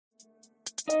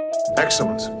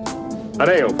Excellent. An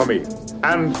ale for me.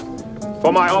 And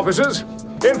for my officers.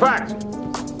 In fact,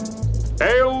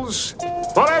 ales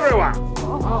for everyone.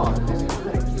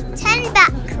 10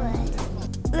 backward.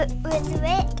 With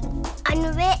Rick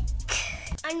and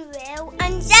Will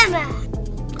and Gemma.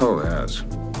 Oh, yes.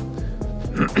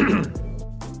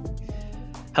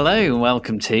 Hello and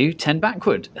welcome to 10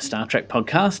 Backward, a Star Trek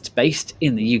podcast based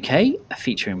in the UK,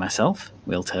 featuring myself,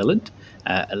 Will Turland,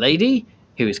 a lady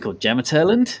who is called Gemma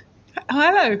Turland.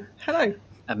 Hello.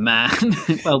 A man.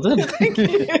 Well done. Thank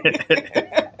you.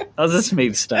 That was a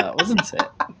smooth start, wasn't it?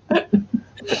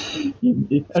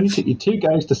 It only took you 2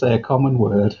 goes to say a common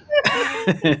word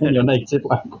in your native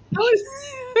language. I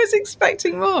was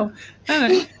expecting more.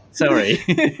 Oh. Sorry.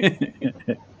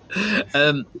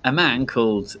 A man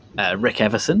called Rick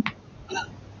Everson.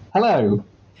 Hello.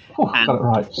 Oh, I got it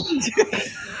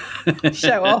right.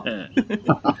 Show off.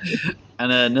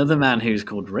 And another man who's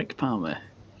called Rick Palmer.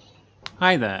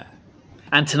 Hi there.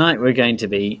 And tonight we're going to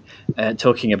be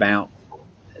talking about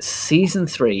Season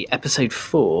 3, Episode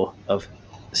 4 of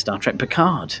Star Trek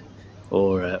Picard,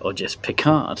 or just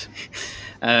Picard.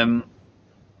 So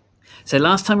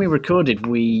last time we recorded,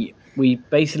 we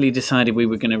basically decided we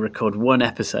were going to record one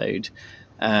episode,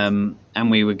 and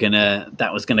that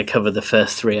was going to cover the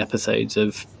first 3 episodes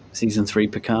of Season 3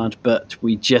 Picard, but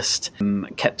we just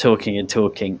kept talking and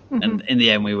talking, and in the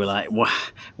end we were like,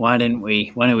 why don't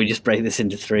we just break this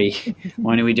into 3?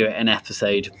 Why don't we do it an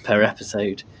episode per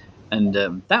episode? And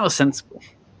that was sensible.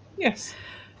 Yes.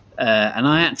 And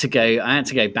I had to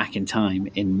go back in time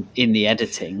in the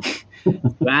editing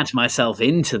to add myself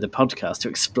into the podcast to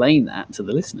explain that to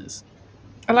the listeners.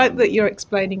 I like that you're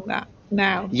explaining that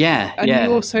now. Yeah, and yeah.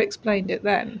 you also explained it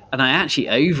then. And I actually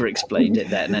over-explained it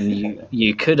then, and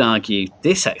you could argue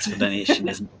this explanation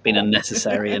has been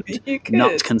unnecessary and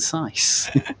not concise.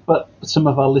 But some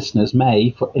of our listeners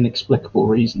may, for inexplicable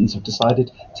reasons, have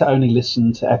decided to only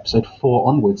listen to episode 4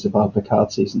 onwards of our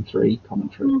Picard Season 3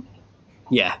 commentary.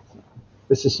 Yeah.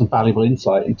 This is some valuable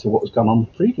insight into what was going on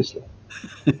previously.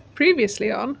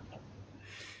 Previously on?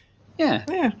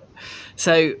 Yeah.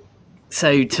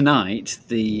 So tonight,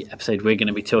 the episode we're going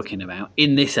to be talking about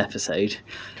in this episode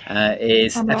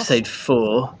is episode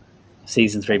 4,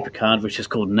 Season 3 Picard, which is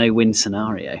called No Win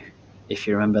Scenario, if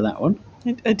you remember that one.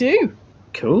 I do.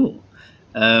 Cool.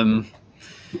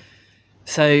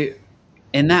 So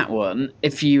in that one,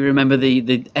 if you remember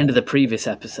the end of the previous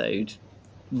episode,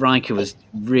 Riker was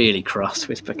really cross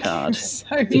with Picard.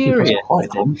 So furious.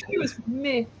 It was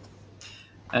me.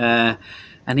 And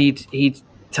he'd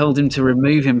told him to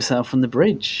remove himself from the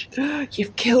bridge.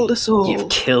 You've killed us all. You've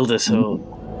killed us all.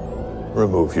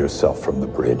 Remove yourself from the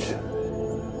bridge.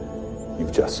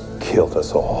 You've just killed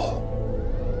us all.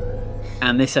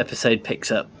 And this episode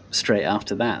picks up straight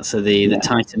after that. So the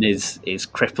Titan is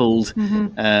crippled,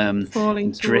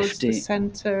 falling towards the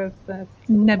centre of the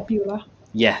nebula.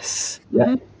 Yes.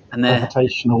 Yeah. And they're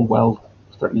gravitational well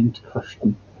threatening to crush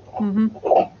them.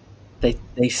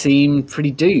 They seem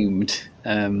pretty doomed.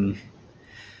 And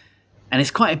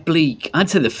it's quite bleak. I'd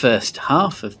say the first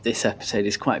half of this episode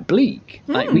is quite bleak.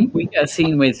 Like we get a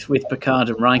scene with Picard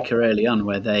and Riker early on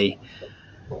where they're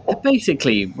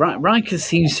basically Riker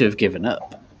seems to have given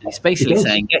up. He's basically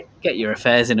saying, "Get your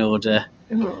affairs in order.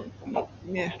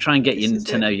 Yeah. Try and get you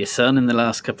to know your son in the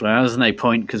last couple of hours. No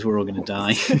point because we're all going to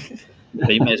die.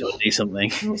 But you may as well do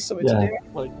something." And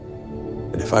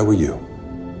if I were you,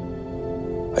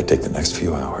 I'd take the next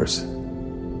few hours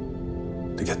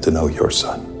to get to know your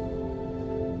son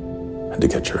and to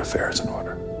get your affairs in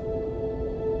order.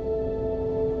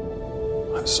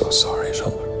 I'm so sorry,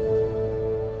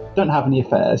 Jean-Luc. Don't have any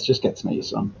affairs, just get to know your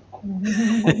son.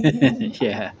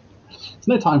 Yeah. There's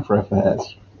no time for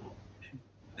affairs.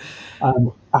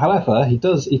 However, he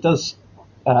does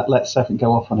let Seven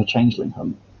go off on a changeling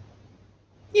hunt.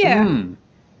 Yeah.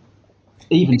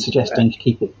 Even suggesting she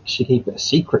keep it a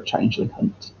secret changeling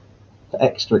hunt for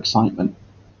extra excitement.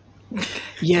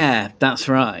 Yeah, that's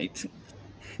right.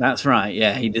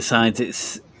 Yeah, he decides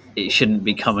it shouldn't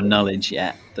be common knowledge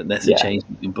yet that there's a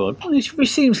changeling on board, which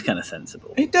seems kind of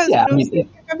sensible. It does. Yeah,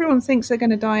 everyone thinks they're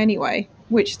going to die anyway,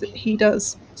 which he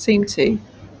does seem to.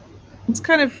 It's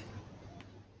kind of.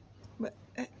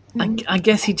 I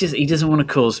guess he doesn't want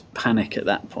to cause panic at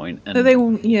that point. And they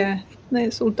all,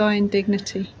 let's all die in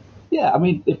dignity. Yeah, I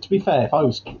mean, to be fair, if I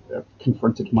was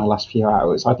confronted with my last few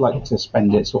hours, I'd like to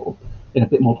spend it sort of in a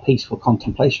bit more peaceful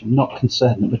contemplation, not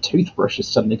concerned that my toothbrush is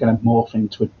suddenly going to morph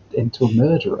into a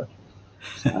murderer.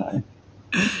 So,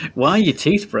 why your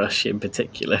toothbrush in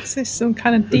particular? Is this some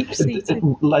kind of deep-seated...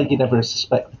 Like you'd ever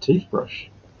suspect the toothbrush.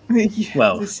 Yeah,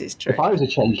 well, this is true. If I was a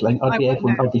changeling,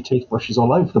 I'd be toothbrushes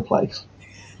all over the place.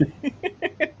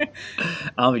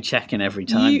 I'll be checking every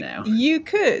time now. You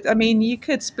could. I mean, you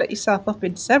could split yourself up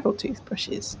into several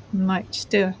toothbrushes and like just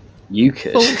do You a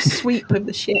could. full sweep of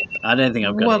the ship. I don't think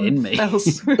I've got it in me. Fell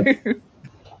swoop.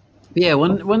 Yeah,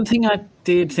 one thing I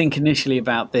did think initially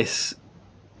about this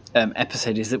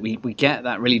episode is that we get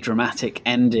that really dramatic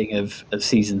ending of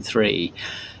season 3.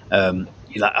 You're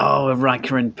like, oh, are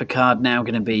Riker and Picard now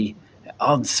going to be at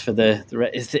odds for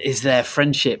is their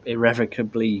friendship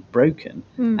irrevocably broken?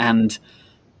 And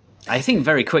I think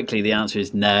very quickly the answer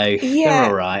is no. They're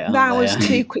all right. Aren't that they? was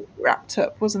too quickly wrapped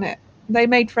up, wasn't it? They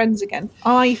made friends again.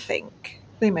 I think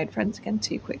they made friends again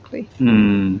too quickly.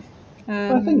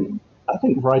 I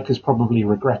think Riker's probably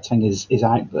regretting his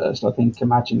outburst. I think,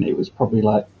 imagine it was probably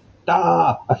like,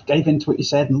 I gave in to what you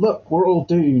said, and look, we're all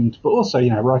doomed. But also,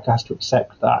 Riker has to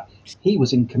accept that he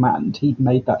was in command. He'd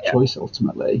made that choice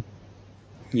ultimately.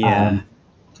 Yeah.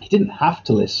 He didn't have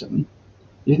to listen.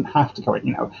 He didn't have to go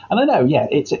in, And I know,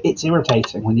 it's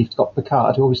irritating when you've got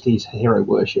Picard, who obviously is hero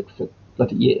worshipped for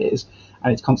bloody years,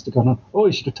 and it's constantly going on, oh,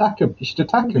 you should attack him, you should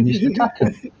attack him, you should attack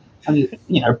him. And,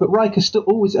 but Riker still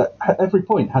always, at every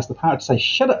point, has the power to say,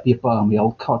 shut up, you balmy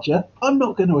old codger, I'm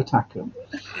not going to attack him.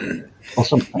 Or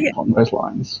something along those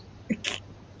lines.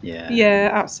 Yeah,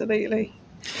 absolutely.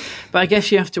 But I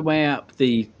guess you have to weigh up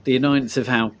the annoyance of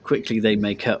how quickly they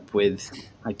make up with,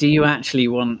 like, do you actually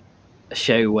want a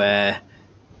show where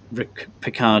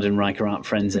Picard and Riker aren't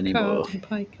friends anymore?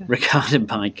 Picard and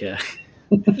Piker.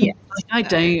 Yeah, I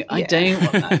don't want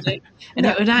that. And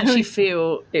it would actually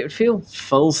feel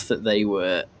false that they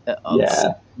were at odds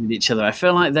with each other. I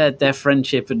feel like their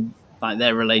friendship and like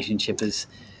their relationship is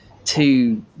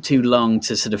too long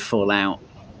to sort of fall out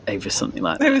over something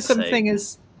like that. There was something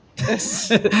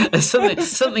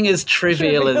something as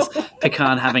trivial as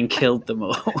Picard having killed them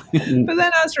all. But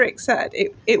then, as Rick said,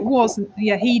 it wasn't.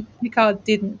 Yeah, Picard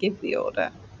didn't give the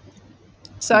order.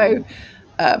 So,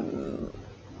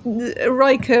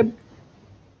 Riker,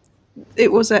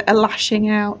 it was a lashing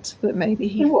out that maybe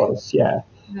he. It was, yeah.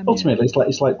 Ultimately,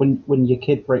 it's like when your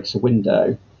kid breaks a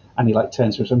window and he like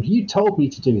turns to him, you told me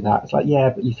to do that. It's like, yeah,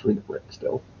 but you threw the brick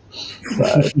still. So.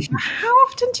 How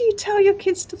often do you tell your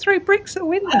kids to throw bricks at a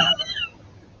window?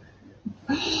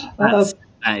 That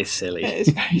is silly. It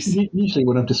is very silly. Usually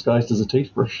when I'm disguised as a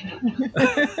toothbrush.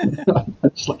 I'm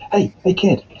just like, hey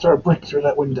kid, throw a brick through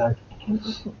that window.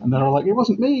 And they're all like, it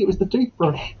wasn't me, it was the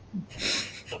toothbrush.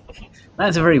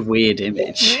 That's a very weird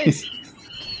image.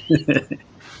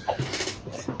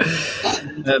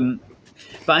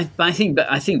 But I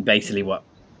think basically what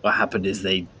happened is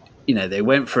they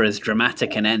went for as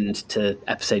dramatic an end to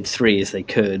episode 3 as they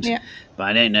could. Yeah. But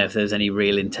I don't know if there's any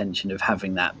real intention of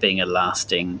having that being a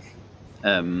lasting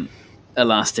sort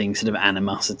of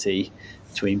animosity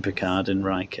between Picard and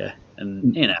Riker.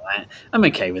 And I'm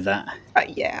okay with that.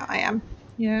 Yeah, I am.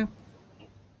 Yeah.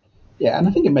 Yeah, and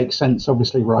I think it makes sense.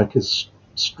 Obviously, Riker's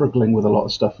struggling with a lot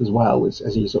of stuff as well, as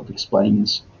he sort of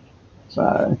explains.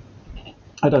 So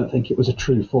I don't think it was a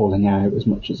true falling out as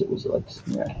much as it was like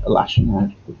a lashing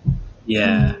out.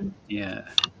 Yeah.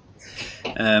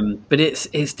 But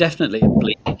it's definitely a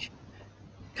bleak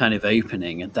kind of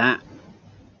opening, and that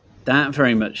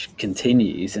very much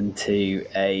continues into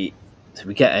so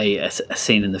we get a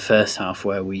scene in the first half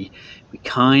where we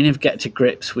kind of get to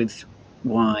grips with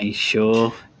why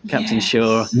Captain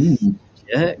Shaw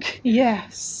jerk.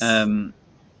 Yes. I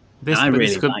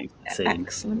really like that scene.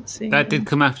 Excellent scene. That did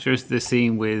come after the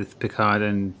scene with Picard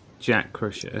and Jack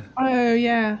Crusher. Oh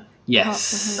yeah. Yes.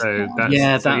 So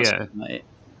that's right.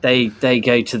 They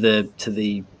go to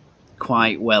the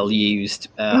quite well used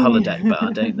holodeck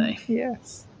bar, don't they?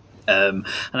 Yes. And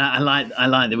I like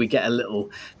that we get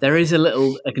there is a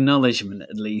little acknowledgement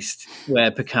at least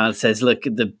where Picard says, look,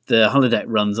 the holodeck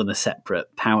runs on a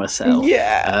separate power cell.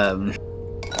 Yeah.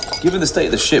 Given the state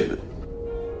of the ship,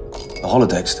 the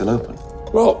holodeck's still open.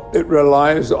 Well, it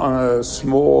relies on a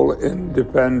small,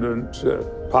 independent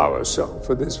power cell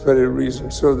for this very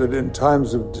reason, so that in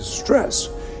times of distress,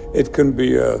 it can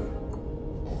be a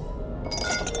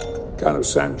kind of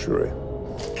sanctuary.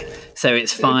 So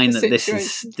it's fine that this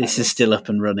is still up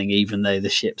and running, even though the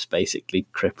ship's basically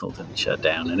crippled and shut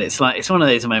down. And it's one of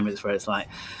those moments where it's like,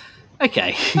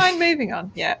 okay, fine, moving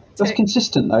on. Yeah, that's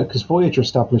consistent though, because Voyager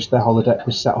established their holodeck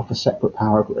was set off a separate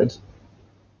power grid.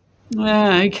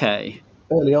 Okay.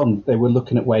 Early on, they were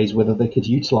looking at ways whether they could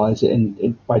utilise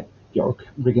it by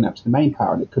rigging up to the main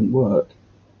power, and it couldn't work.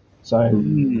 So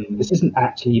this isn't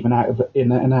actually even out of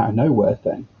nowhere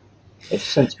thing. It's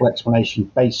a sensible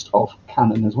explanation based off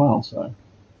canon as well. So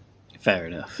Fair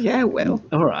enough. Yeah, it will.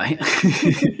 All right.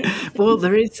 Well,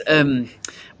 there is.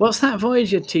 What's that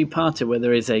Voyager 2-parter where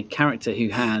there is a character who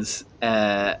has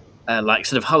like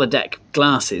sort of holodeck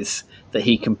glasses that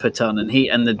he can put on, and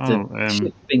the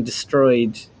ship's being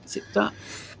destroyed. Is it that?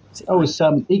 It's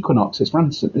Equinox. It's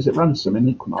Ransom. Is it Ransom in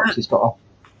Equinox? He's got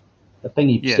a thing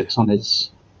he sticks on his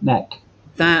neck.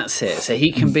 That's it. So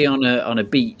he can be on a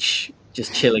beach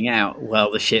just chilling out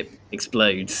while the ship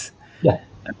explodes. Yeah.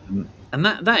 And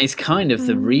that is kind of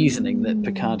the reasoning that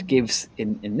Picard gives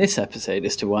in this episode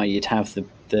as to why you'd have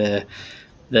the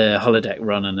holodeck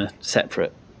run on a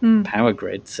separate power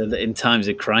grid, so that in times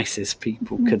of crisis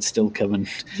people could still come and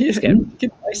just get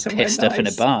pissed up in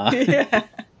a bar. Yeah.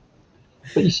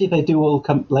 But you see, they do all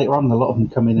come later on. A lot of them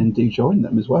come in and do join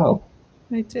them as well.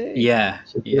 They do. Yeah.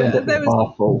 So if you end up with a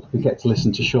bar full, we get to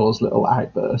listen to Shaw's little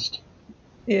outburst.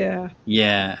 Yeah.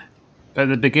 Yeah. At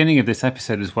the beginning of this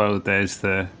episode as well, there's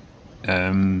the sort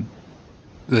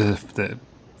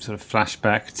of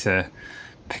flashback to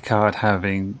Picard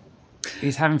having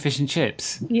fish and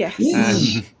chips.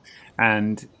 Yes.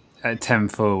 And at 10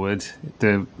 forward,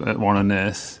 the one on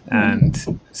Earth,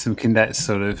 and some cadets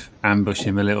sort of ambush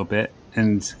him a little bit,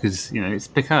 and because it's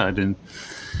Picard, and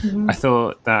I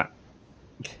thought that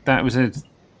was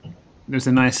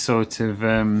a nice sort of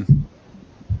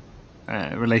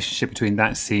relationship between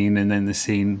that scene and then the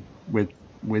scene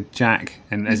with Jack,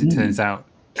 and as it turns out,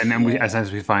 and then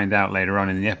as we find out later on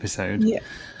in the episode,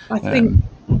 I think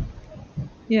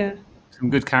some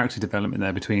good character development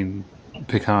there between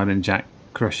Picard and Jack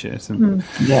Crusher.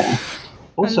 Yeah.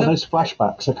 Also, those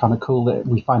flashbacks are kind of cool. That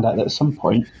we find out that at some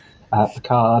point,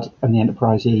 Picard and the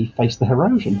Enterprise E face the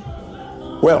Herosian.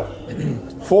 Well,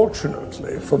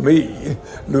 fortunately for me,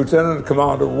 Lieutenant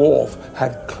Commander Worf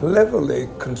had cleverly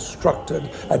constructed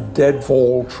a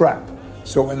deadfall trap.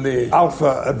 So when the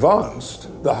Alpha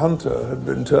advanced, the hunter had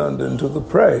been turned into the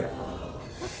prey.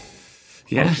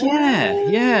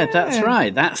 Yeah, that's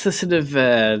right. That's the sort of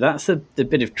that's the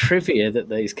bit of trivia that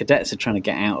these cadets are trying to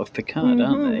get out of Picard,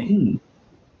 aren't they? And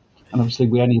obviously,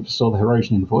 we only ever saw the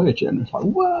Herosian in Voyager, and it's like,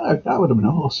 whoa, that would have been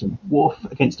awesome. Worf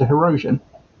against a Herosian.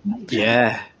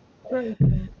 Yeah.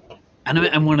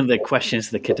 And one of the questions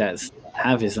the cadets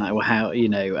have is like, well,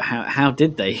 how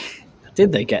did they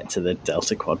get to the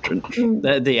Delta Quadrant?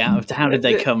 How did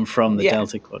they come from the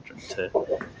Delta Quadrant to?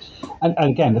 And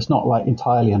again, it's not like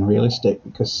entirely unrealistic,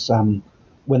 because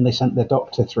when they sent their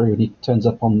doctor through and he turns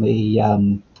up on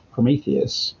the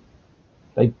Prometheus,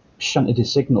 they shunted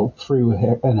his signal through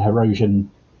an Herosian,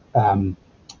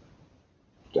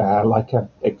 like a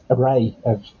array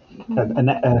of a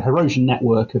Herosian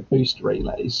network of booster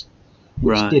relays,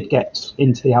 which did get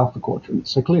into the Alpha Quadrant.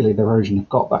 So clearly the Herosian have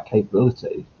got that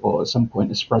capability, or at some point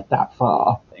has spread that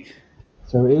far.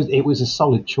 So it was a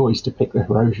solid choice to pick the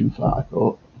Herosian for, I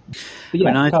thought. But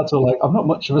yeah, Picard's all like, I'm not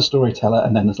much of a storyteller,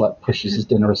 and then there's like pushes his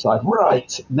dinner aside.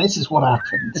 Right, this is what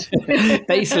happened.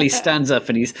 Basically stands up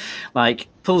and he's like,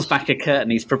 pulls back a curtain,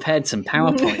 he's prepared some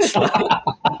PowerPoint slides.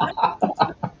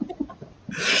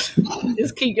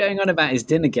 Just keep going on about his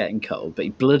dinner getting cold, but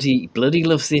he bloody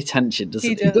loves the attention, doesn't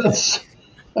he? He does.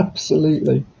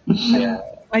 Absolutely. Yeah.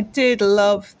 I did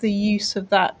love the use of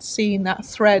that scene, that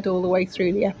thread all the way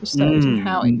through the episode, and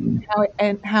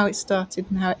how it started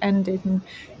and how it ended, and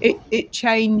it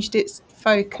changed its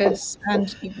focus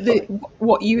and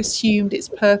what you assumed its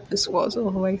purpose was all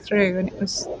the way through, and it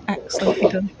was excellently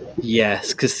done.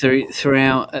 Yes, because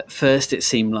throughout, at first it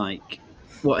seemed like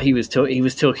what he was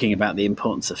talking about the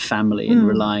importance of family and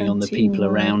relying on the people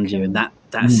around you, and that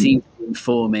seemed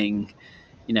informing.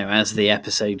 As the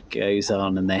episode goes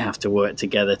on and they have to work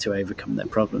together to overcome their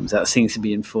problems, that seems to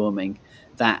be informing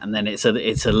that. And then it's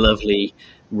a lovely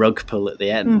rug pull at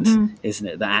the end, isn't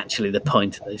it? That actually the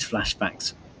point of those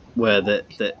flashbacks were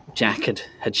that Jack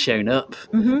had shown up,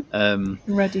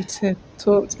 ready to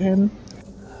talk to him.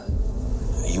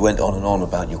 You went on and on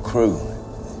about your crew,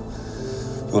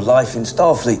 your life in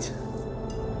Starfleet.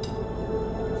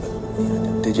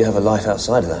 Did you have a life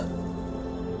outside of that?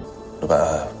 What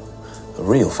about a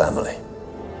real family?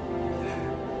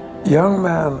 Young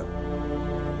man,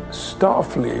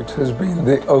 Starfleet has been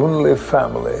the only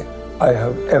family I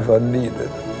have ever needed.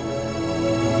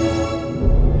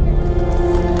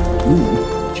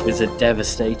 Which was a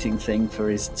devastating thing for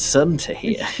his son to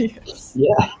hear. Yes.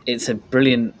 Yeah. It's a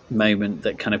brilliant moment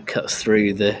that kind of cuts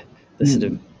through the sort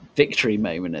of victory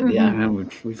moment at the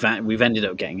end. We've ended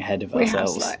up getting ahead of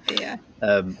ourselves. Slightly, yeah.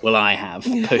 Well, I have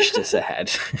pushed us ahead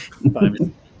by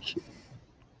mistake.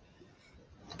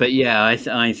 But yeah,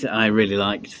 I really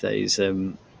liked those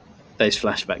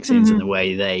flashback scenes and the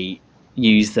way they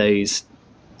use those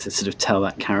sort of tell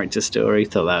that character story.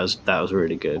 Thought that was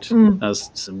really good. That was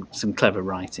some clever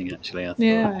writing, actually. I thought.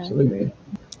 Yeah, Absolutely.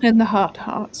 and the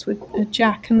hearts with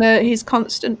Jack, and his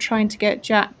constant trying to get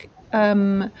Jack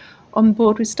on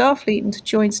board with Starfleet and to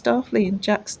join Starfleet, and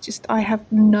Jack's just, I have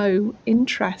no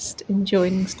interest in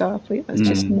joining Starfleet. That's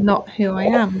just not who I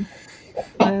am.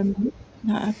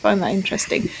 I find that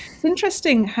interesting. It's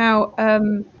interesting how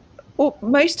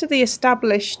most of the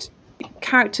established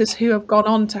characters who have gone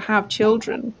on to have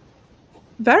children,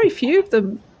 very few of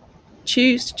them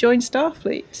choose to join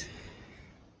Starfleet.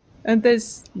 And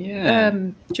there's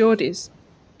Geordie's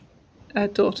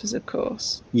daughters, of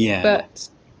course. Yeah.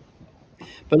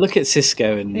 But look at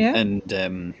Cisco and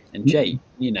Jake.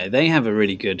 You know, they have a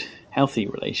really good, healthy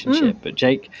relationship. But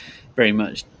Jake very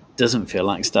much doesn't feel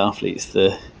like Starfleet's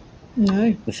the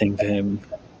thing for him.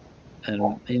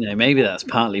 And you know, maybe that's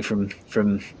partly from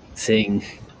seeing,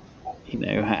 you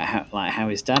know, how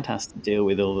his dad has to deal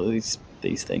with all of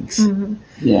these things. Mm-hmm.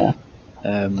 Yeah.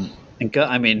 And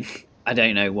I mean, I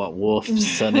don't know what Worf's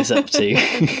son is up to.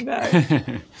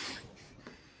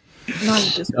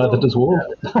 Neither does Worf.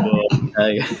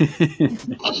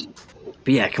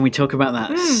 But yeah, can we talk about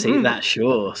that that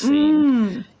shore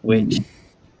scene, which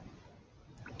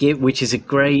is a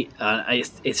great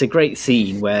it's a great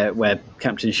scene where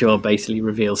Captain Shaw basically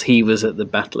reveals he was at the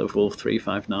Battle of Wolf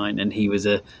 359 and he was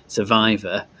a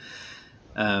survivor,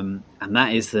 and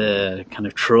that is the kind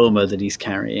of trauma that he's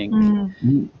carrying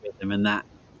with him, and that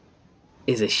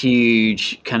is a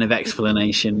huge kind of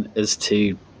explanation as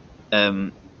to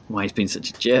why he's been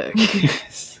such a jerk.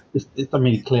 I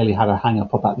mean, he clearly had a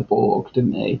hang-up about the Borg,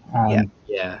 didn't he?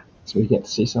 Yeah. So we get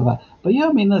to see some of that. But yeah,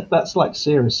 I mean, that's like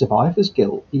serious survivor's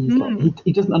guilt. He's like,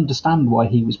 he doesn't understand why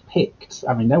he was picked.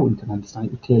 I mean, no one can understand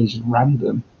it. It clearly just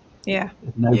random. Yeah.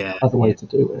 There's no other way to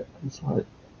do it. It's like,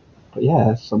 but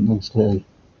yeah, something's clearly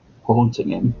haunting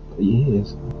him for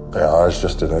years. Yeah, I was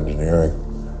just in engineering.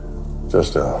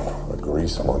 Just a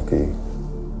grease monkey.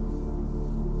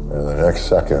 And the next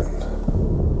second,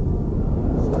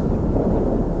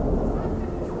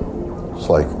 it's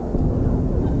like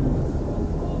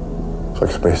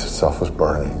space itself was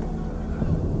burning.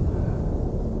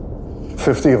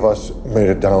 50 of us made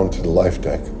it down to the life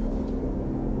deck.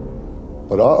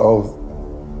 But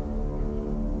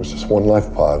there's just one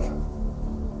life pod.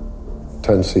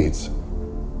 10 seats.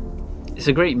 It's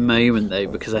a great moment though,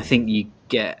 because I think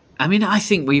I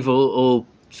think we've all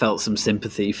felt some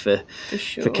sympathy for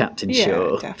Captain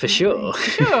Shaw. Definitely. For sure.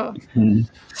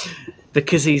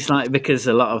 because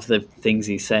a lot of the things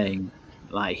he's saying,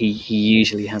 like he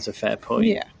usually has a fair point.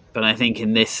 Yeah. But I think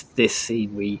in this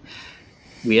scene we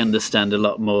understand a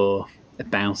lot more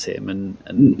about him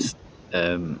and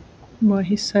why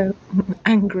he's so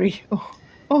angry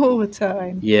all the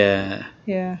time. Yeah.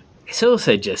 Yeah. It's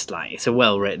also just like it's a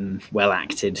well written, well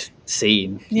acted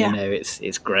scene. Yeah. You know,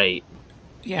 it's great.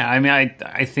 Yeah, I mean,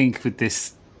 I think with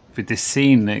this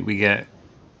scene that we get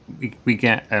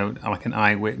like an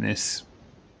eyewitness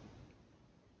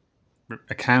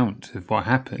account of what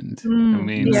happened.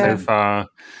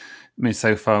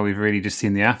 So far we've really just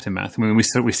seen the aftermath. I mean, we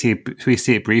see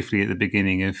it briefly at the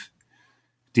beginning of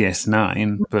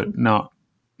DS9, but not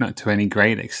to any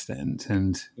great extent.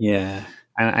 And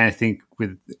I think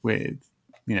with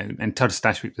you know, and Todd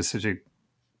Stashwick does such a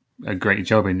great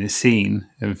job in this scene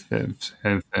of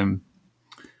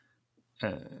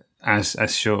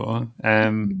as Shaw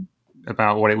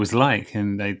about what it was like,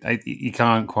 and you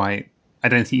can't quite. I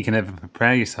don't think you can ever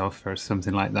prepare yourself for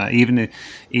something like that. Even,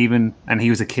 and he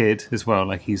was a kid as well.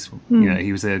 Like he was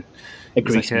a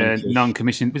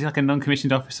non-commissioned. Was he like a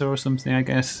non-commissioned officer or something? I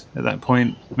guess at that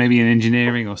point, maybe in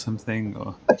engineering or something.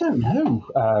 Or I don't know.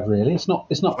 Really, it's not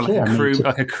clear.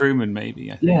 Like a crewman,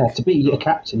 maybe. I think. Yeah, to be a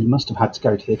captain, he must have had to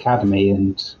go to the academy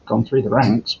and gone through the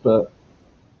ranks. But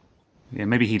yeah,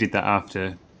 maybe he did that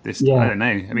after this. Yeah. I don't know.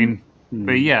 I mean,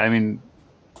 but yeah, I mean,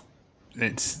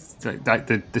 it's like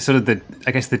the sort of the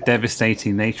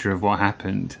devastating nature of what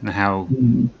happened and how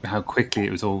quickly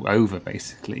it was all over.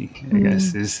 Basically, I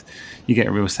guess is you get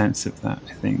a real sense of that.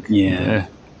 I think. Yeah.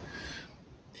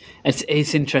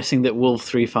 It's interesting that Wolf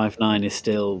 359 is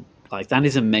still like that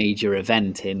is a major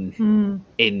event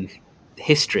in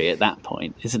history at that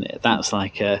point, isn't it? That's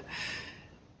like a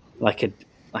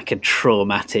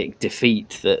traumatic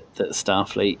defeat that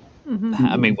Starfleet.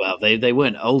 I mean, well, they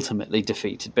weren't ultimately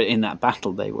defeated, but in that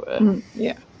battle they were. And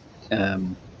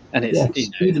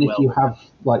it's even if you have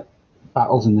like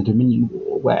battles in the Dominion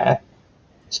War where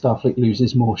Starfleet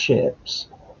loses more ships,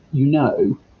 you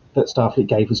know that Starfleet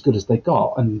gave as good as they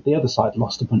got, and the other side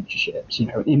lost a bunch of ships. An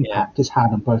impact is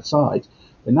had on both sides.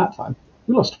 In that time,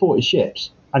 we lost 40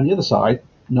 ships, and the other side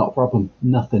not a problem,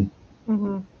 nothing.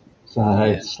 Mm-hmm. So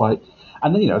it's like,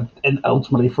 and then, and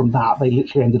ultimately from that, they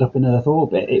literally ended up in Earth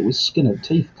orbit. It was skin of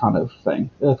teeth kind of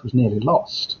thing. Earth was nearly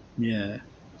lost. Yeah.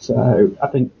 So I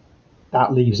think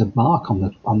that leaves a mark on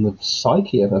the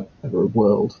psyche of a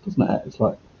world, doesn't it? It's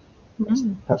like that's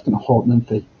going to haunt them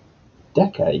for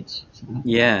decades.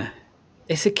 Yeah,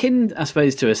 it's akin, I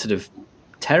suppose, to a sort of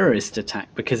terrorist attack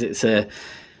because it's a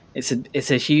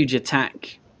huge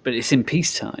attack, but it's in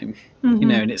peacetime,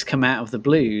 and it's come out of the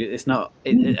blue. It's not.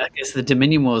 I guess the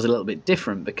Dominion War is a little bit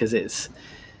different because it's,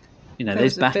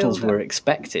 those battles were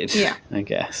expected. Yeah, I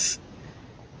guess.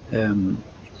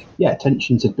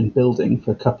 Tensions had been building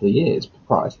for a couple of years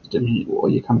prior to the Dominion War.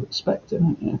 You kind of expect it,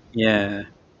 don't you? Yeah.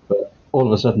 But all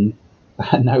of a sudden,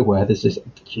 out of nowhere, there's this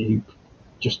cube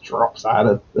just drops out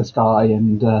of the sky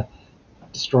and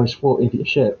destroys 40 of your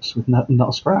ships with not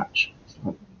a scratch.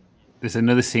 There's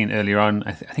another scene earlier on.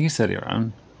 I think it's earlier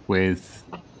on with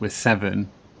Seven,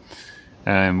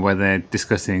 where they're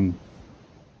discussing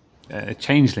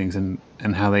changelings and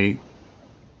how they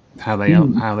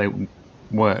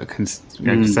work. And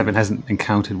Seven hasn't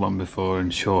encountered one before,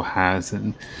 and Shaw has,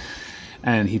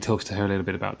 and he talks to her a little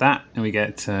bit about that. And we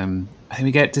get I think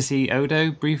we get to see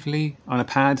Odo briefly on a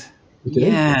pad.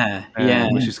 Yeah,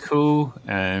 which is cool.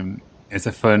 It's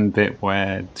a fun bit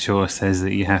where Shaw says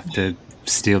that you have to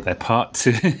steal their parts.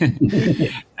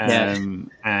 And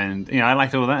I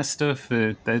like all that stuff.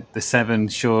 The Seven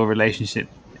Shaw relationship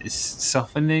is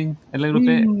softening a little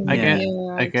bit.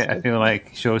 I feel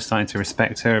like Shaw's starting to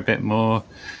respect her a bit more.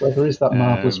 Well, there is that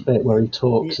marvellous bit where he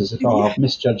talks as if I've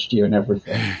misjudged you and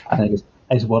everything, and he goes,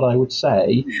 "Is what I would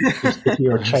say is if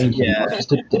you're a changeling, not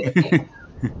just a dick."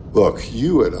 Look,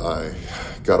 you and I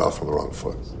got off on the wrong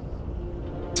foot.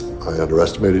 I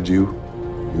underestimated you.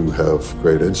 You have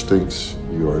great instincts.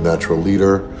 You are a natural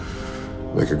leader.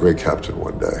 Make a great captain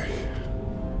one day.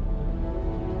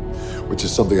 Which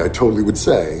is something I totally would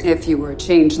say. If you were a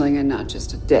changeling and not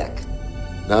just a dick.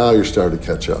 Now you're starting to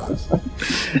catch on.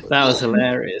 That was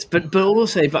hilarious. But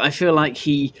I feel like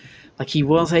he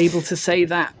was able to say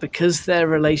that because their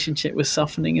relationship was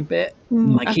softening a bit.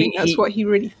 I think that's what he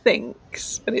really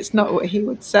thinks, but it's not what he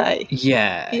would say.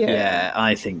 Yeah,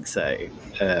 I think so.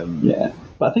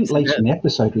 But I think later in the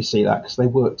episode we see that because they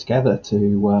work together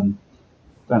to,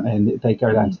 and they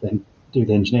go down to then do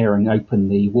the engineering, open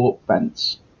the warp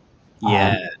vents.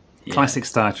 Classic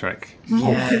Star Trek.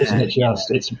 Isn't it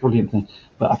just? It's a brilliant thing.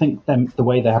 But I think the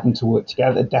way they're having to work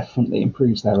together definitely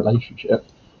improves their relationship.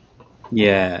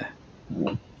 Yeah.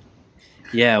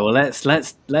 Well,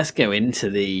 let's go into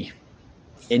the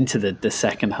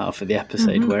second half of the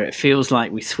episode where it feels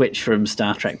like we switch from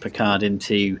Star Trek Picard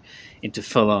into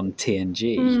full on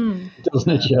TNG.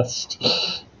 Doesn't it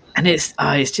just? And it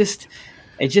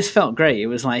just felt great. It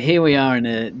was like, here we are in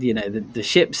the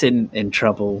ship's in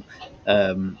trouble.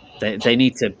 They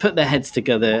need to put their heads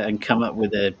together and come up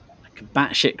with a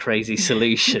batshit crazy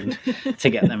solution to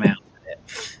get them out of it.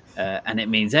 And it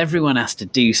means everyone has to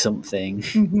do something.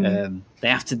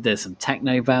 There's some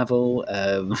techno babble.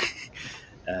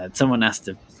 Someone has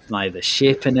to fly the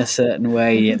ship in a certain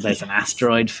way. There's an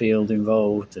asteroid field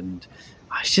involved, and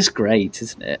it's just great,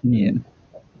 isn't it?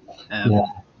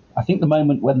 I think the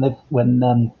moment when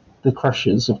the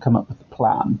Crushers have come up with the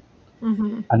plan,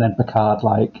 and then Picard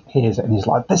hears it and he's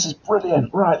like, "This is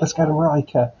brilliant! Right, let's go to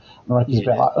Riker." And Riker's a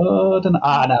bit like, "Oh, I don't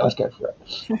know. No, let's go for it."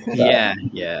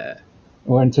 So,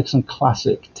 we're into some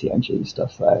classic TNG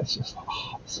stuff there. It's just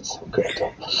this is so good.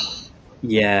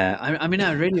 Yeah, I mean,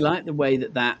 I really like the way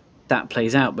that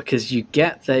plays out because you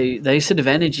get those sort of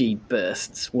energy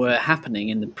bursts were happening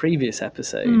in the previous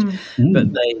episode, but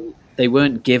they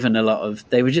weren't given a lot of.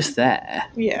 They were just there,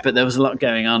 but there was a lot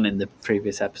going on in the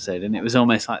previous episode, and it was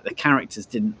almost like the characters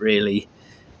didn't really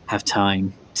have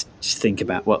time to just think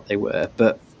about what they were,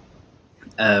 but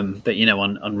on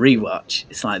rewatch,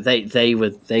 it's like they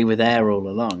were there all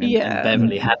along, and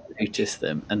Beverly had noticed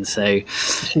them, and so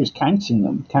she was counting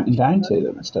down to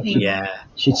them and stuff.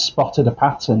 She'd spotted a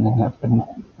pattern, and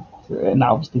that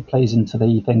obviously plays into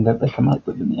the thing that they come up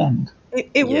with in the end.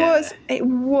 It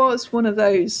was one of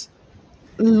those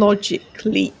logic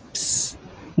leaps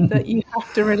that you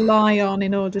have to rely on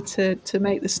in order to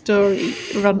make the story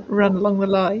run along the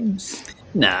lines.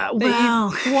 No,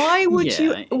 well, why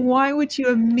would you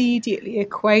immediately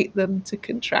equate them to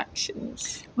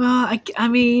contractions? Well, I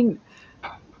mean,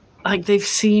 they've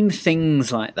seen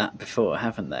things like that before,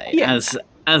 haven't they? Yeah.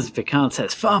 As Picard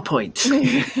says, Farpoint.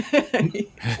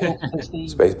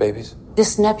 Space babies?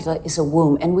 This nebula is a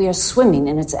womb, and we are swimming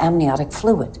in its amniotic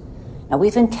fluid. Now,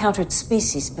 we've encountered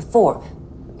species before,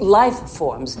 life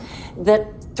forms, that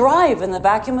thrive in the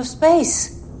vacuum of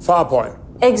space. Farpoint.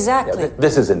 Exactly.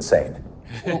 This is insane.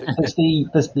 There's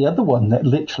the other one that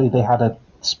literally they had a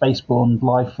spaceborne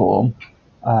life form,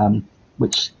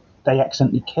 which they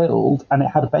accidentally killed, and it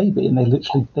had a baby, and they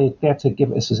had to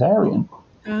give it a cesarean,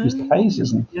 use the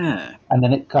phases, and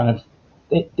then it kind of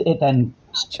it then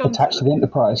attached to the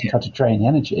Enterprise and tried to drain the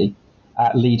energy,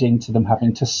 leading to them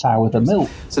having to sour the milk.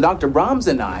 So Dr. Brahms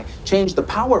and I changed the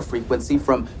power frequency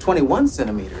from 21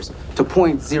 centimeters to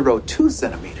 0.02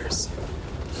 centimeters.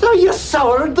 So you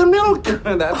soured the milk.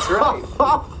 That's right.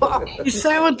 You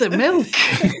soured the milk.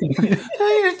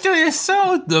 You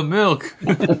soured the milk.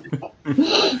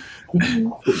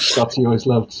 Which Scotty always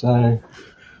loved, so...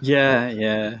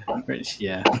 Yeah. Rich,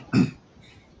 yeah.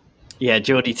 Yeah,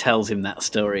 Geordie tells him that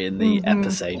story in the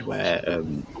episode where...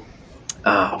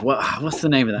 what's the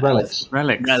name of that? Relics.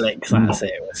 Relics, that's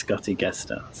it, where Scotty guest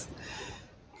stars.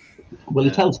 Well,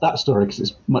 he tells that story because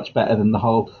it's much better than the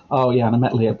whole, and I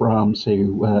met Leah Brahms,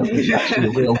 who was actually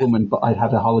a real woman, but I'd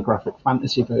had a holographic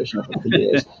fantasy version of her for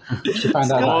years. Which she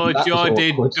found out that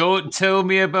Geordie, don't tell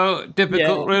me about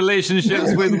difficult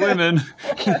relationships with women.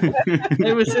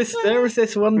 There was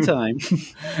this one time.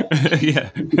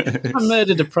 I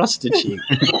murdered a prostitute.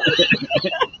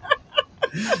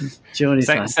 Geordie's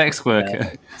sex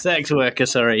worker. Sex worker,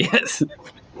 sorry, yes.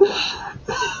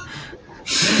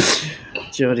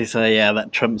 Geordie say,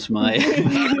 that trumps my...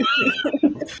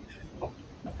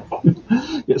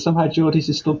 Yet somehow Geordie's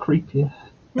is still creepier.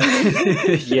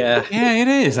 Yeah, it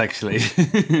is, actually.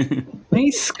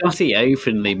 Scotty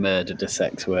openly murdered a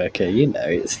sex worker,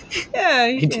 it's...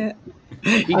 Yeah.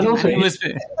 And also, he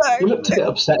looked a bit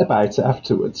upset about it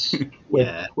afterwards.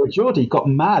 Where Geordie got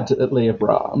mad at Leah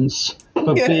Brahms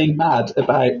for being mad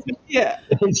about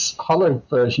his hollow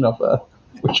version of her,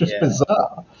 which was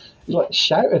bizarre. He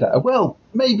shouted at her, well,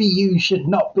 maybe you should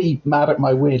not be mad at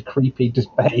my weird, creepy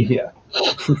behaviour.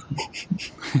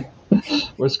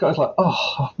 Whereas Scott's like,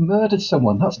 I've murdered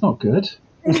someone, that's not good.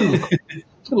 It's going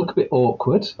to look a bit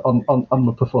awkward on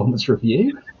the performance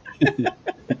review.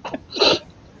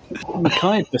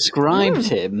 McCoy prescribed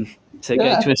him to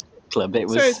go to a strip club. It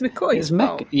was, so it's McCoy's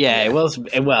fault. Yeah, it was.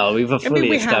 Well, we've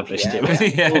fully established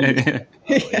it.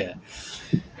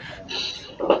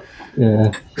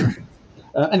 Yeah.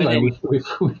 Anyway,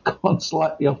 we've gone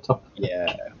slightly off topic.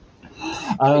 Yeah.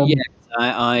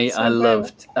 I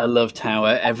loved how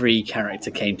every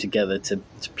character came together to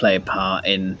play a part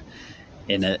in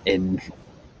that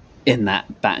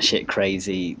batshit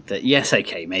crazy. That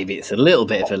maybe it's a little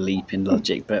bit of a leap in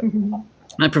logic, but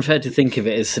I prefer to think of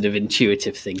it as sort of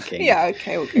intuitive thinking. Yeah,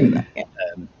 okay, we'll go with that. Yeah.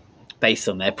 Based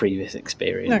on their previous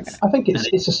experience. Okay. I think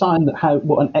it's a sign that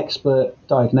what an expert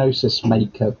diagnosis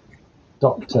maker,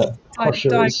 doctor,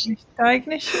 diagnostician,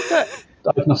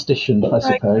 I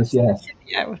suppose. Yeah.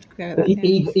 Yeah, we'll go with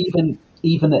that.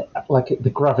 Even at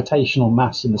the gravitational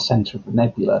mass in the centre of the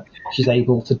nebula, she's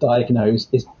able to diagnose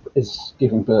is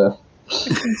giving birth.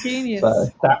 Genius. So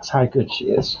that's how good she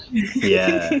is.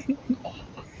 Yeah.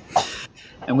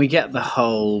 And we get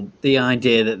the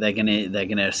idea that they're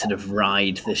gonna sort of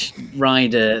ride this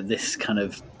kind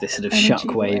of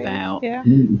shockwave out. Yeah.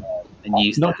 And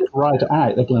use not just ride it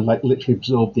out, they're going to literally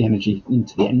absorb the energy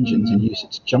into the engines and use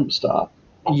it to jumpstart.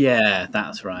 Yeah,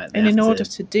 that's right. And in order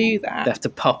to do that, they have to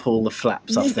pop all the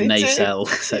flaps off the nacelle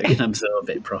so it can absorb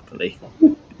it properly.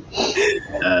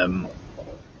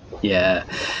 Yeah,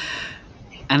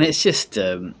 and it's just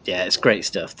it's great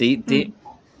stuff. The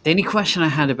only question I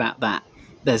had about that,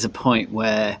 there's a point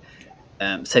where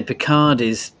Picard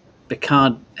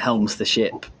helms the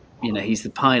ship. He's the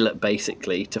pilot,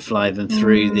 basically, to fly them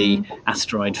through the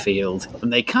asteroid field.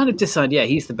 And they kind of decide,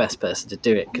 he's the best person to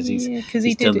do it because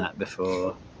he's done that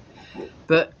before.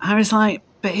 But I was like,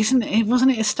 wasn't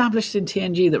it established in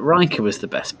TNG that Riker was the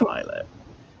best pilot?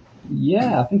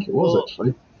 Yeah, I think it was,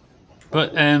 actually.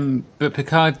 But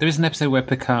Picard, there is an episode where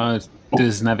Picard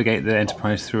does navigate the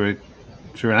Enterprise through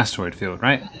an asteroid field,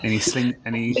 right? And he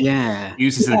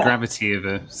uses the gravity of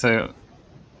a... So...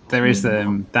 There is that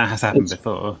has happened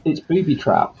before. It's booby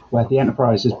trap where the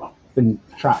Enterprise has been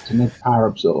trapped and then power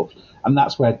absorbed, and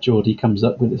that's where Geordie comes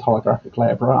up with his holographic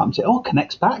Leia Brahms. It all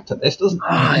connects back to this, doesn't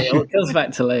it? It all comes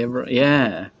back to Leia Brahms.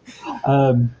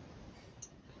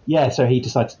 Yeah. So he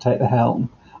decides to take the helm.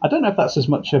 I don't know if that's as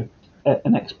much an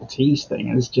expertise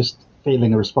thing as just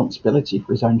feeling a responsibility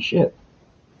for his own ship.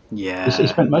 Yeah. He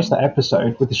spent most of that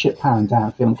episode with the ship powering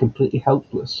down, feeling completely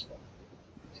helpless.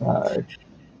 So.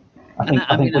 I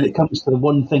think when it comes to the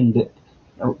one thing that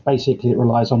basically it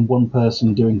relies on one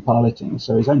person doing piloting,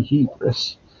 so his own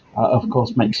hubris, of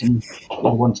course, makes him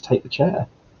want to take the chair.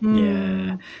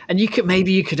 Yeah, and you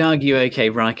could argue,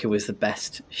 okay, Riker was the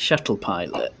best shuttle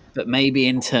pilot, but maybe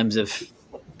in terms of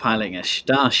piloting a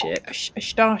starship. A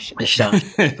starship. A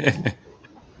starship.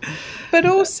 But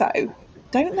also,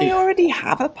 don't they already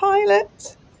have a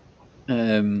pilot?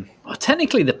 Well,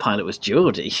 technically, the pilot was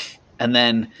Geordie, and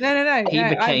then No. he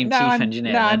became chief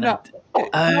engineer. No, I'm not.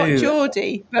 Not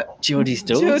Geordie, but Geordie's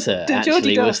daughter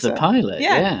actually was the pilot.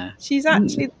 Yeah. She's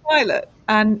actually the pilot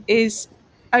and is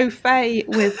au fait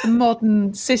with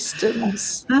modern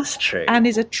systems. That's true. And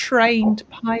is a trained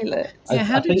pilot.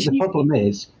 I think the problem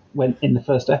is when in the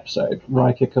first episode,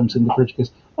 Riker comes in the bridge and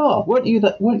goes, "Oh, weren't you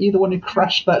the one who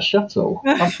crashed that shuttle?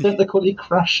 I think they call you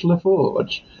Crash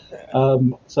LaForge."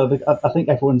 So I think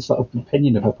everyone's sort of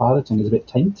opinion of her piloting is a bit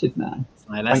tainted now.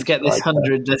 Right, let's get this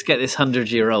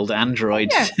 100-year-old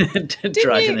android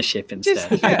driving the ship instead.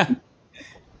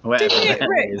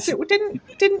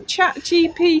 Didn't Chat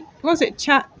GP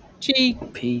Chat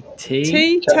GPT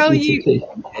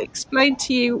explain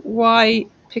to you why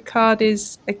Picard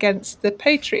is against the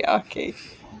patriarchy?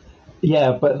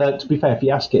 Yeah, but to be fair, if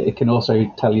you ask it, it can also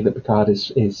tell you that Picard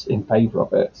is in favour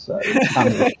of it. So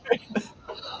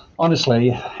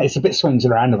honestly, it's a bit swings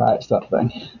and roundabouts, that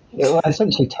thing. It will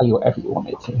essentially tell you whatever you want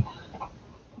it to.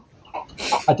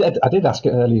 I did ask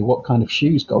it earlier what kind of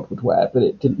shoes God would wear, but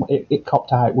it didn't. It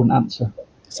copped out, wouldn't answer.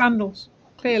 Sandals,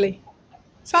 clearly.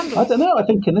 Sandals. I don't know. I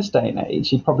think in this day and age,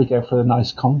 he'd probably go for a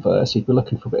nice Converse. He'd be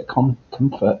looking for a bit of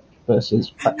comfort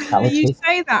versus practicality. You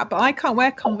say that, but I can't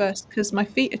wear Converse because my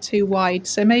feet are too wide.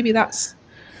 So maybe that's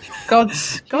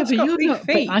God's got big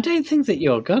feet. I don't think that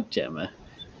you're God, Gemma.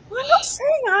 Well, I'm not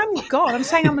saying I'm God. I'm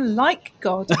saying I'm like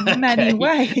God in many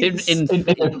ways. In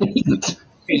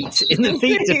the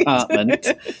feet department,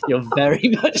 you're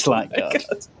very much like God.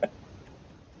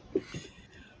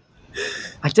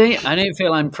 I don't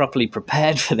feel I'm properly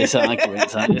prepared for this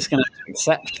argument, so I'm just going to have to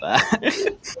accept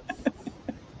that.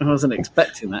 I wasn't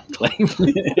expecting that claim.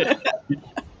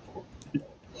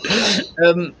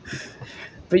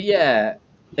 But yeah,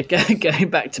 going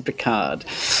back to Picard.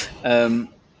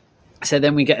 So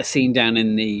then we get a scene down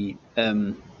in the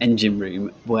engine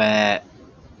room where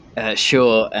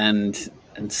Shaw and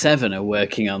Seven are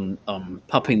working on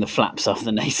popping the flaps off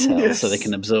the nacelle so they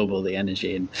can absorb all the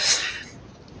energy,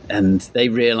 and they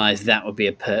realise that would be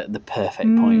the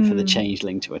perfect point for the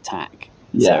changeling to attack.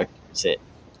 Yeah. So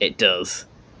it does.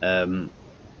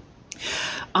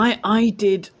 I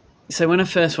did. So when I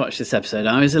first watched this episode,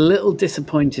 I was a little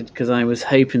disappointed because I was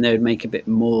hoping they would make a bit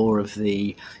more of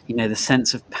the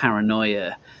sense of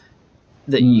paranoia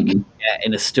that you can get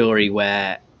in a story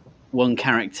where one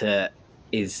character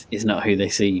is not who they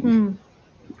seem.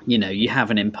 You have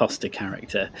an imposter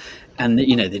character, and they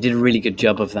did a really good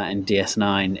job of that in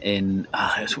DS9.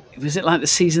 Was it like the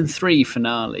season 3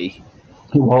 finale?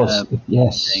 It was,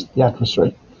 yes, the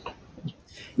adversary.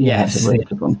 Yes, that's a really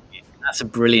good one. That's a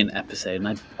brilliant episode, and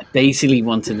I basically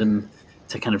wanted them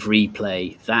to kind of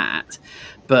replay that.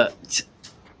 But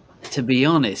to be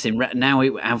honest,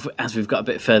 as we've got a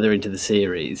bit further into the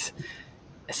series,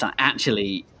 it's like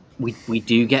actually we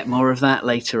do get more of that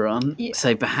later on. Yeah.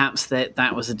 So perhaps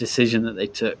that was a decision that they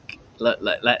took.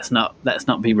 Let's not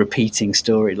be repeating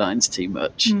storylines too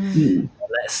much.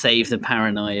 Let's save the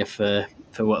paranoia for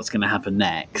what's going to happen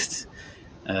next.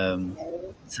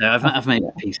 So I've made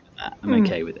a peace with that. I'm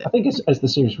okay with it. I think as the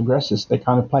series progresses, they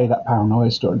kind of play that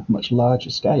paranoia story on a much larger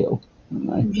scale,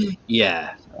 don't they?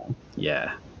 Yeah.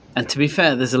 And to be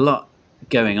fair, there's a lot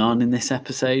going on in this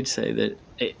episode, so that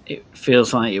it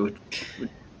feels like it would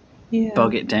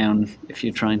bog it down if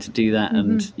you're trying to do that.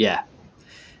 And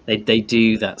they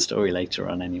do that story later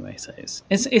on anyway, so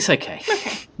it's okay.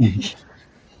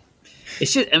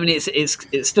 It's just,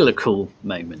 it's still a cool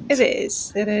moment. It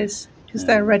is. Because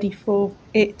they're ready for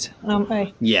it, aren't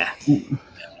they? Yeah.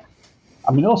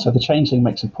 Also, the changeling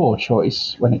makes a poor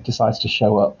choice when it decides to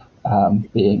show up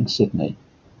being Sydney.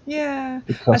 Yeah.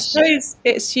 Because I suppose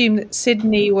it assumed that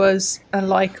Sydney was a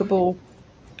likeable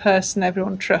person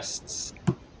everyone trusts.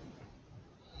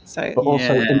 So, but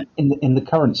also, in the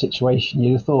current situation,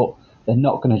 you'd have thought they're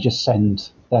not going to just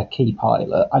send their key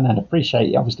pilot. And I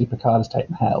appreciate, obviously, Picard has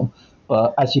taken hell,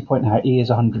 but as you point out, he is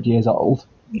 100 years old.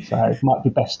 So it might be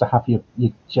best to have your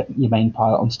main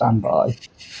pilot on standby,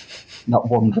 not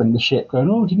wandering the ship going,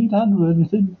 "Oh, do you need a hand or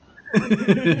anything?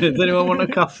 Does anyone want a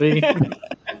coffee?"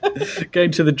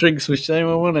 Going to the drink switch, does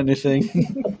anyone want anything?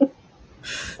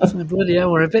 So, bloody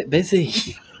hell, we're a bit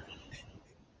busy.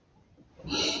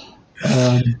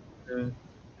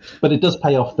 But it does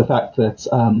pay off the fact that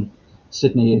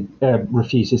Sydney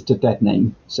refuses to dead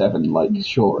name Seven like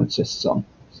Shaw insists on.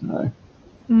 So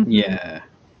Yeah.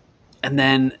 And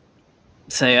then,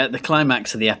 so at the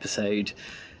climax of the episode,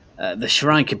 the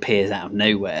Shrike appears out of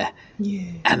nowhere,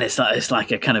 and it's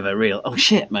like a kind of a real oh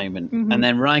shit moment, and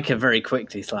then Riker very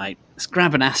quickly is like, let's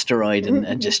grab an asteroid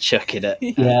and just chuck it at.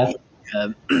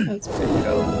 That's pretty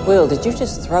cool. Will, did you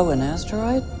just throw an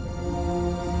asteroid?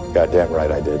 Goddamn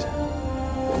right I did.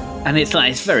 And it's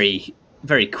very,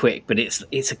 very quick, but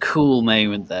it's a cool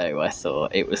moment though. I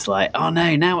thought it was like, oh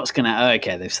no, now what's gonna? Oh,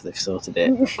 okay, they've sorted it.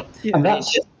 And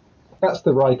that's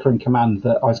the Riker in command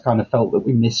that I kind of felt that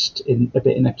we missed a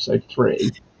bit in episode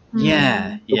 3.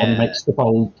 Yeah, the one who makes the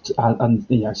bold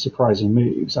and surprising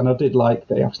moves. And I did like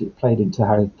they actually played into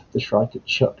how the Shrike had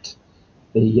chucked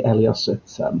the Elios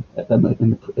at them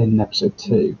in episode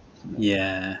 2.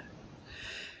 Yeah.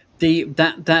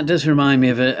 That does remind me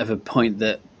of a point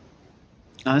that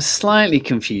I was slightly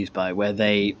confused by, where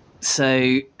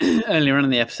earlier on in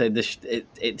the episode,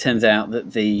 it turns out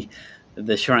that the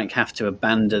Shrike have to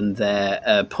abandon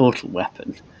their portal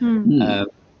weapon.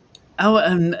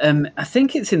 I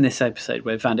think it's in this episode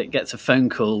where Vandik gets a phone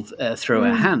call through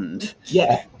her hand.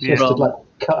 Yeah, she has to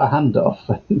cut her hand off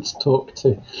and talk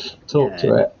to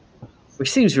it,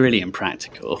 which seems really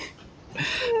impractical.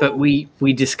 But we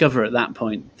discover at that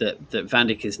point that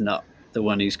Vandik is not the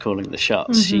one who's calling the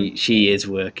shots. She is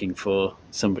working for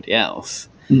somebody else.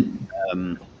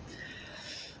 Using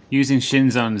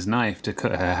Shinzon's knife to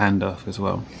cut her hand off as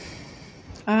well.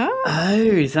 Oh,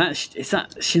 is that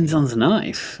Shinzon's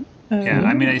knife? Yeah,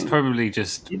 I mean, it's probably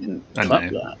just I don't know,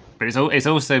 that. But it's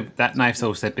also that knife's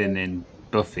also been in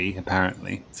Buffy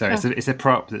apparently, so it's a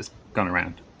prop that's gone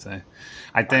around. So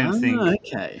I don't think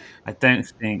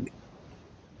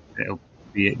there'll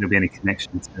be any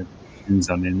connection to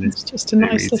Shinzon in this. It's just a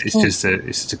nice. It's just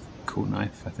a cool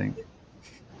knife, I think.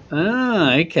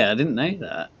 Okay, I didn't know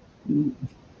that.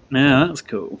 No, that's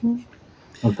cool.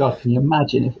 Oh God, can you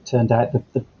imagine if it turned out that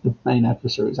the main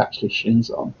adversary was actually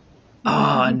Shinzon?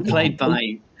 Oh, and played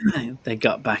by they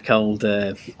got back old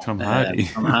Tom Hardy.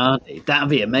 Tom Hardy. That'd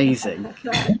be amazing.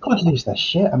 They could lose their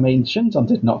shit. I mean, Shinzon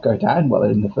did not go down well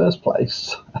in the first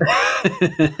place.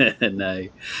 No,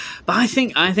 but I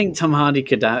think Tom Hardy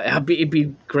could. It'd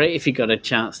be great if he got a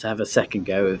chance to have a second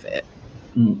go of it.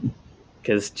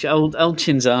 Because old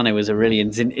Shinzano was a really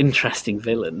interesting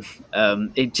villain.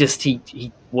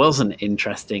 He wasn't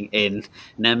interesting in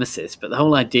Nemesis, but the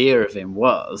whole idea of him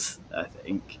was, I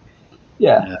think.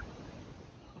 Yeah.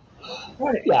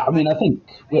 Yeah, I mean, I think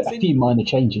with a few minor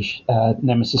changes,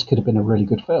 Nemesis could have been a really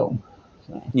good film.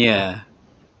 So. Yeah.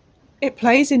 It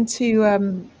plays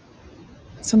into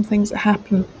some things that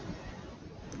happen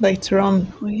later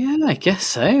on. Well, yeah, I guess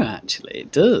so, actually.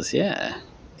 It does, yeah.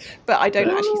 But I don't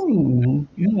actually think.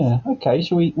 Yeah, okay,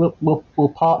 so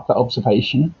we'll park that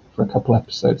observation for a couple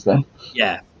episodes then.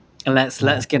 Yeah. And let's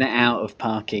get it out of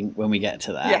parking when we get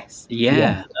to that. Yes.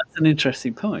 Yeah. That's an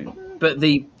interesting point. But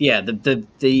the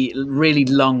really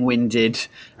long-winded,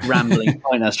 rambling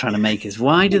point I was trying to make is,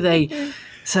 why do they?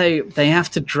 So they have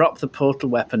to drop the portal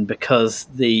weapon because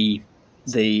the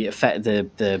effect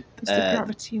the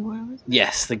gravity well.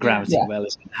 Yes, the gravity well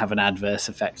is going to have an adverse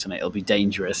effect on it. It'll be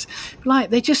dangerous. But, like,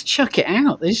 they just chuck it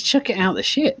out. They just chuck it out the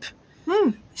ship.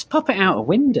 Just pop it out a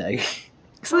window.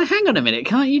 It's like, hang on a minute,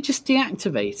 can't you just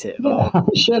deactivate it? Yeah,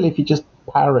 surely if you just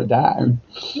power it down.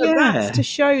 Yeah, that's to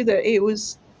show that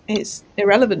it's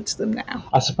irrelevant to them now.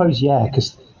 I suppose, yeah,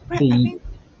 because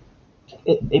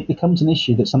it becomes an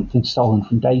issue that something's stolen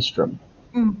from Daystrom.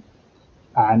 And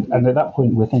at that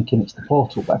point, we're thinking it's the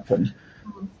portal weapon.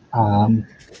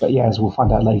 But yeah, as we'll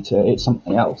find out later, it's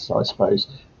something else, I suppose.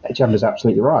 Gemma's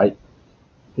absolutely right.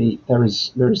 There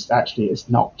is actually, it's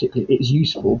not particularly, it's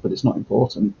useful, but it's not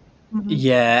important.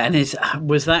 Yeah, and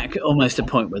was that almost a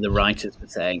point where the writers were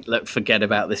saying, look, forget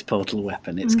about this portal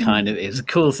weapon. It's it's a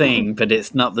cool thing, but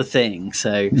it's not the thing.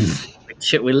 So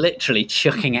we're literally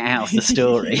chucking it out of the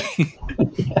story.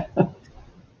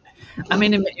 I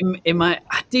mean,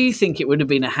 I do think it would have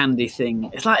been a handy thing.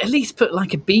 It's like, at least put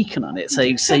like a beacon on it so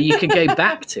you could go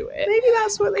back to it. Maybe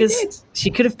that's what they did. She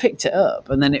could have picked it up,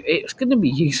 and then it's going to be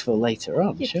useful later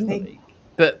on, surely.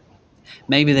 But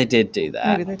maybe they did do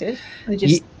that. Maybe they did. They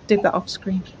just did that off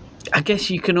screen. I guess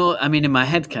you can all. I mean, in my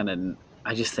head canon,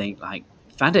 I just think like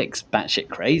Vadik's batshit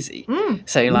crazy.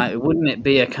 So like, wouldn't it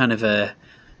be a kind of a?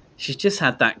 She's just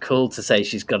had that call to say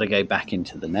she's got to go back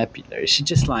into the nebula. Is she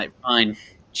just like, fine,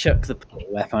 chuck the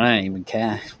weapon? I don't even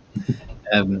care.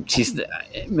 She's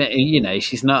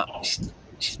not.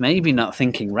 She's maybe not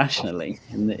thinking rationally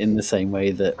in the same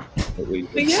way that we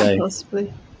would. Yeah,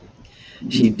 possibly.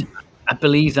 I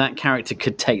believe that character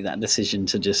could take that decision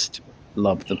to just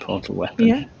lob the portal weapon.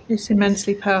 Yeah, this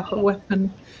immensely powerful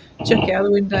weapon. Chuck it out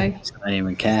the window. I don't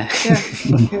even care. Yeah.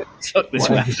 Fuck this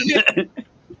weapon.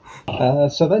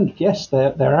 So then, yes,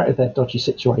 they're out of their dodgy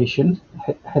situation,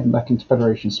 heading back into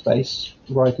Federation space.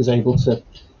 Riker's able to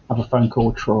have a phone call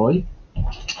with Troy.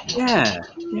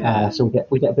 Yeah. So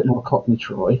we get a bit more Cockney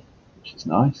Troy, which is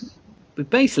nice. We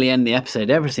basically end the episode.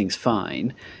 Everything's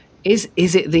fine. Is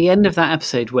it the end of that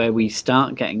episode where we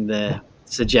start getting the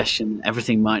suggestion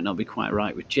everything might not be quite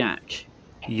right with Jack?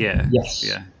 Yeah. Yes.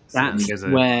 Yeah. That's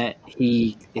where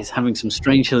he is having some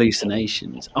strange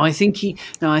hallucinations. Oh, I think he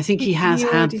has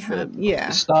had them. Yeah.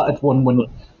 It started one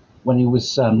when he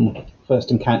was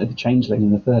first encountered the Changeling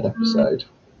in the third episode.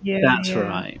 Yeah, That's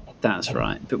right.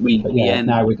 But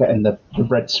now we're getting the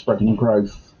red spreading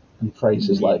growth and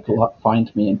phrases like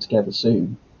 "find me" and "together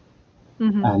soon."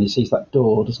 Mm-hmm. And he sees that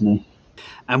door, doesn't he?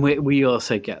 And we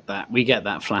also get that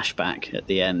flashback at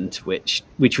the end, which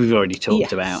we've already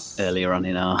talked about earlier on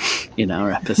in our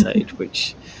episode,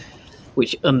 which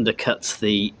undercuts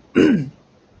the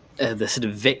the sort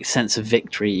of sense of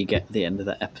victory you get at the end of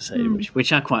that episode,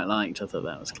 which I quite liked. I thought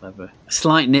that was clever. A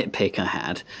slight nitpick I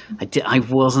had. I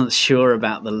wasn't sure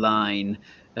about the line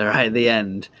right at the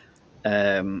end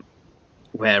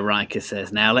where Riker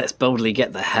says, "Now let's boldly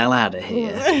get the hell out of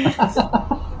here."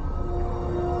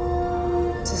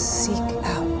 To seek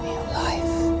out new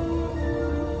life.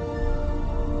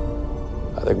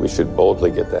 I think we should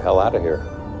boldly get the hell out of here.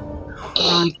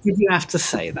 Right, did you have to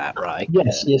say that, right?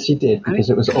 Yes, you did, because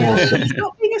it was awesome.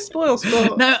 Stop being a spoil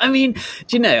sport. No, I mean,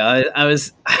 do you know, I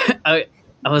was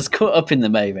caught up in the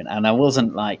moment, and I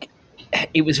wasn't like.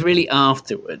 It was really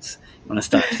afterwards when I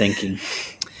started thinking.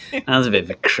 That was a bit of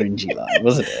a cringy line,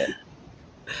 wasn't it?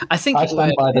 I stand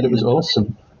by that it was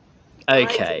awesome.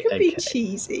 Okay, It can be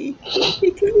cheesy.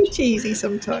 It can be cheesy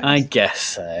sometimes. I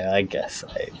guess so.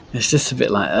 It's just a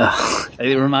bit like,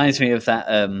 it reminds me of that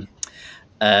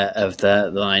of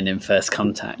the line in First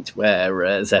Contact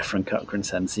where Zephyr Cochrane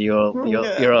says, "You're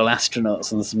all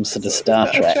astronauts on some sort of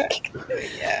Star Trek."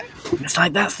 Yeah. It's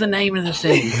like that's the name of the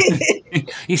thing.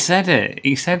 He said it.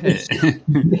 He said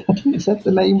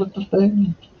the name of the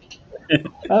thing.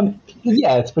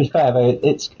 To be fair though,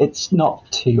 it's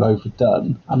not too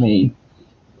overdone. I mean,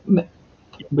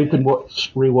 we've been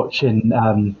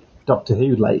rewatching Doctor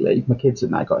Who lately. My kids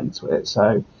have now got into it,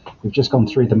 so we've just gone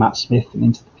through the Matt Smith and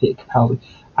into the Peter Capaldi,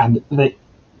 and they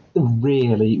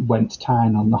really went to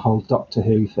town on the whole Doctor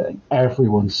Who thing.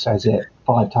 Everyone says it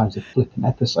 5 times a flipping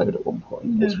episode at one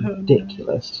point. It's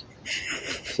ridiculous.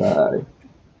 So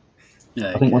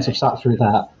I think once I've sat through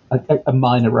that, a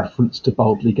minor reference to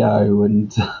Boldly Go, and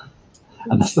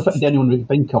that's the only one we can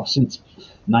think of since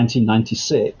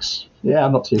 1996. Yeah,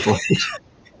 I'm not too worried.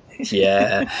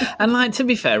 Yeah, and like to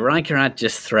be fair, Riker had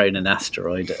just thrown an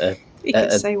asteroid at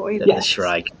the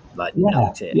Shrike,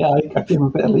 knocked it. Yeah, I give him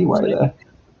a bit of leeway there.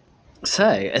 So,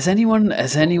 has anyone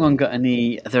got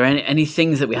any? Are there any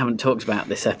things that we haven't talked about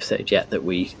this episode yet that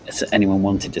anyone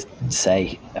wanted to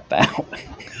say about?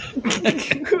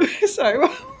 So.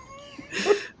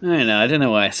 I don't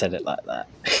know why I said it like that.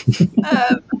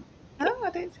 No, I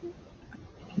don't think.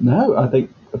 No, I think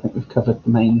we've covered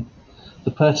the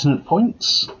pertinent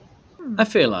points. I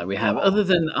feel like we have. Other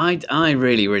than I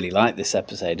really, really like this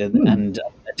episode, and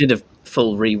I did a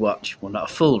full rewatch. Well, not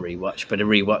a full rewatch, but a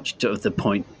rewatch of the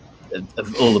point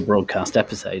of all the broadcast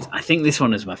episodes. I think this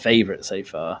one is my favourite so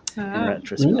far in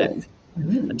retrospect.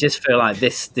 Really? I just feel like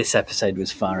this episode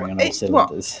was firing on all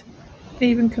cylinders.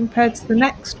 Even compared to the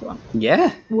next one.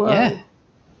 Yeah. Whoa.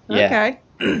 Yeah.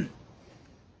 Okay.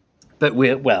 But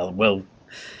we'll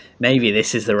maybe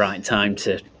this is the right time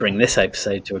to bring this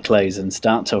episode to a close and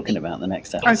start talking about the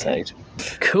next episode.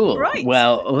 Okay. Cool. Right.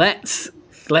 Well, let's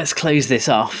close this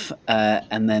off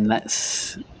and then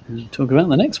let's talk about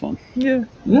the next one. Yeah.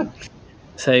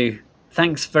 So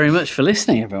thanks very much for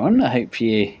listening, everyone. I hope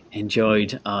you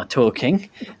enjoyed our talking,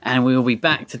 and we will be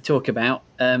back to talk about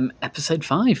episode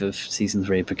 5 of season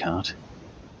 3 of Picard.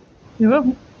 You're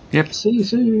welcome. Yep. See you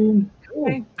soon.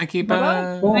 Okay. Thank you.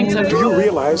 Bye. Thanks, Do you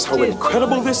realize how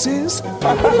incredible this is?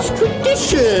 It's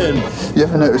tradition. You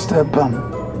ever noticed her bum?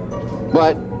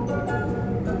 What?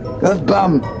 Her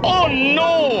bum. Oh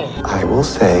no! I will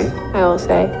say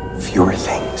fewer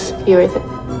things. Okay.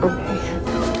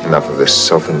 Enough of this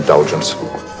self-indulgence.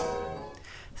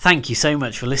 Thank you so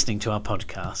much for listening to our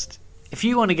podcast. If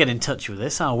you want to get in touch with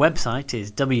us, our website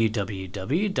is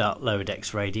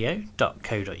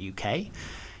www.lowerdexradio.co.uk.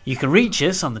 You can reach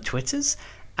us on the Twitters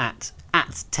at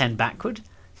 10backward,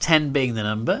 10 being the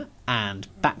number and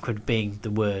backward being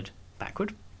the word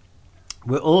backward.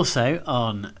 We're also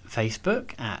on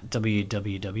Facebook at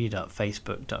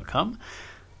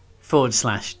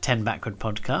www.facebook.com/10backward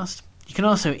podcast. You can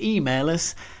also email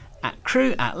us at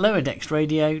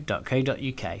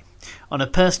crew@lowerdexradio.co.uk. On a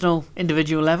personal,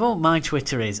 individual level, my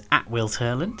Twitter is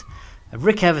 @WilTurland.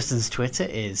 Rick Everson's Twitter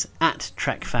is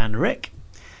 @TrekFanRick.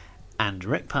 And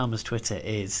Rick Palmer's Twitter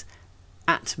is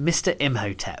 @Mr.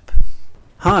 Imhotep.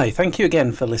 Hi, thank you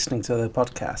again for listening to the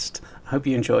podcast. I hope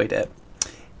you enjoyed it.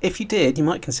 If you did, you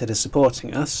might consider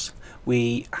supporting us.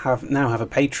 We now have a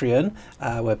Patreon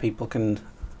where people can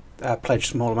pledge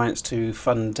small amounts to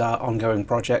fund ongoing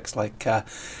projects like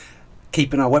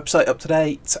keeping our website up to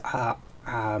date,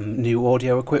 new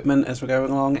audio equipment as we're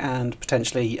going along, and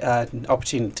potentially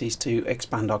opportunities to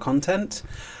expand our content.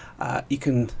 You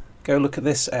can go look at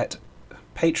this at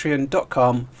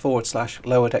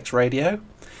patreon.com/lowerdexradio.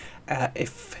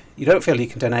 If you don't feel you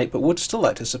can donate but would still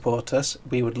like to support us,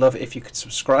 we would love it if you could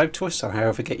subscribe to us on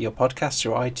however you get your podcasts,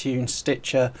 through iTunes,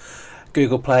 Stitcher,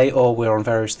 Google Play, or we're on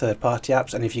various third-party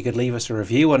apps. And if you could leave us a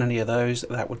review on any of those,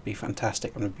 that would be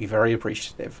fantastic and we'd be very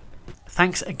appreciative.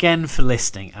 Thanks again for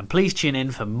listening, and please tune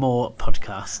in for more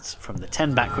podcasts from the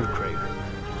 10 Backward crew.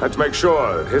 Let's make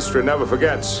sure that history never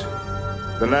forgets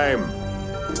the name.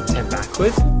 10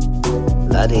 Backward?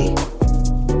 Laddie,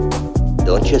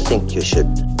 don't you think you should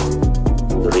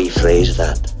rephrase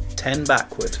that? 10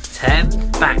 Backward.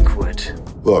 10 Backward.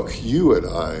 Look, you and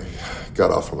I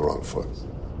got off on the wrong foot.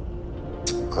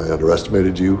 I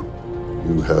underestimated you.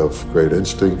 You have great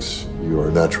instincts. You are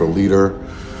a natural leader.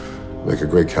 Make a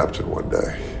great captain one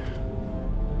day.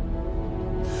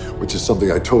 Which is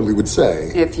something I totally would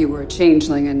say. If you were a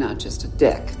changeling and not just a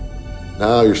dick.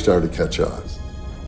 Now you're starting to catch on.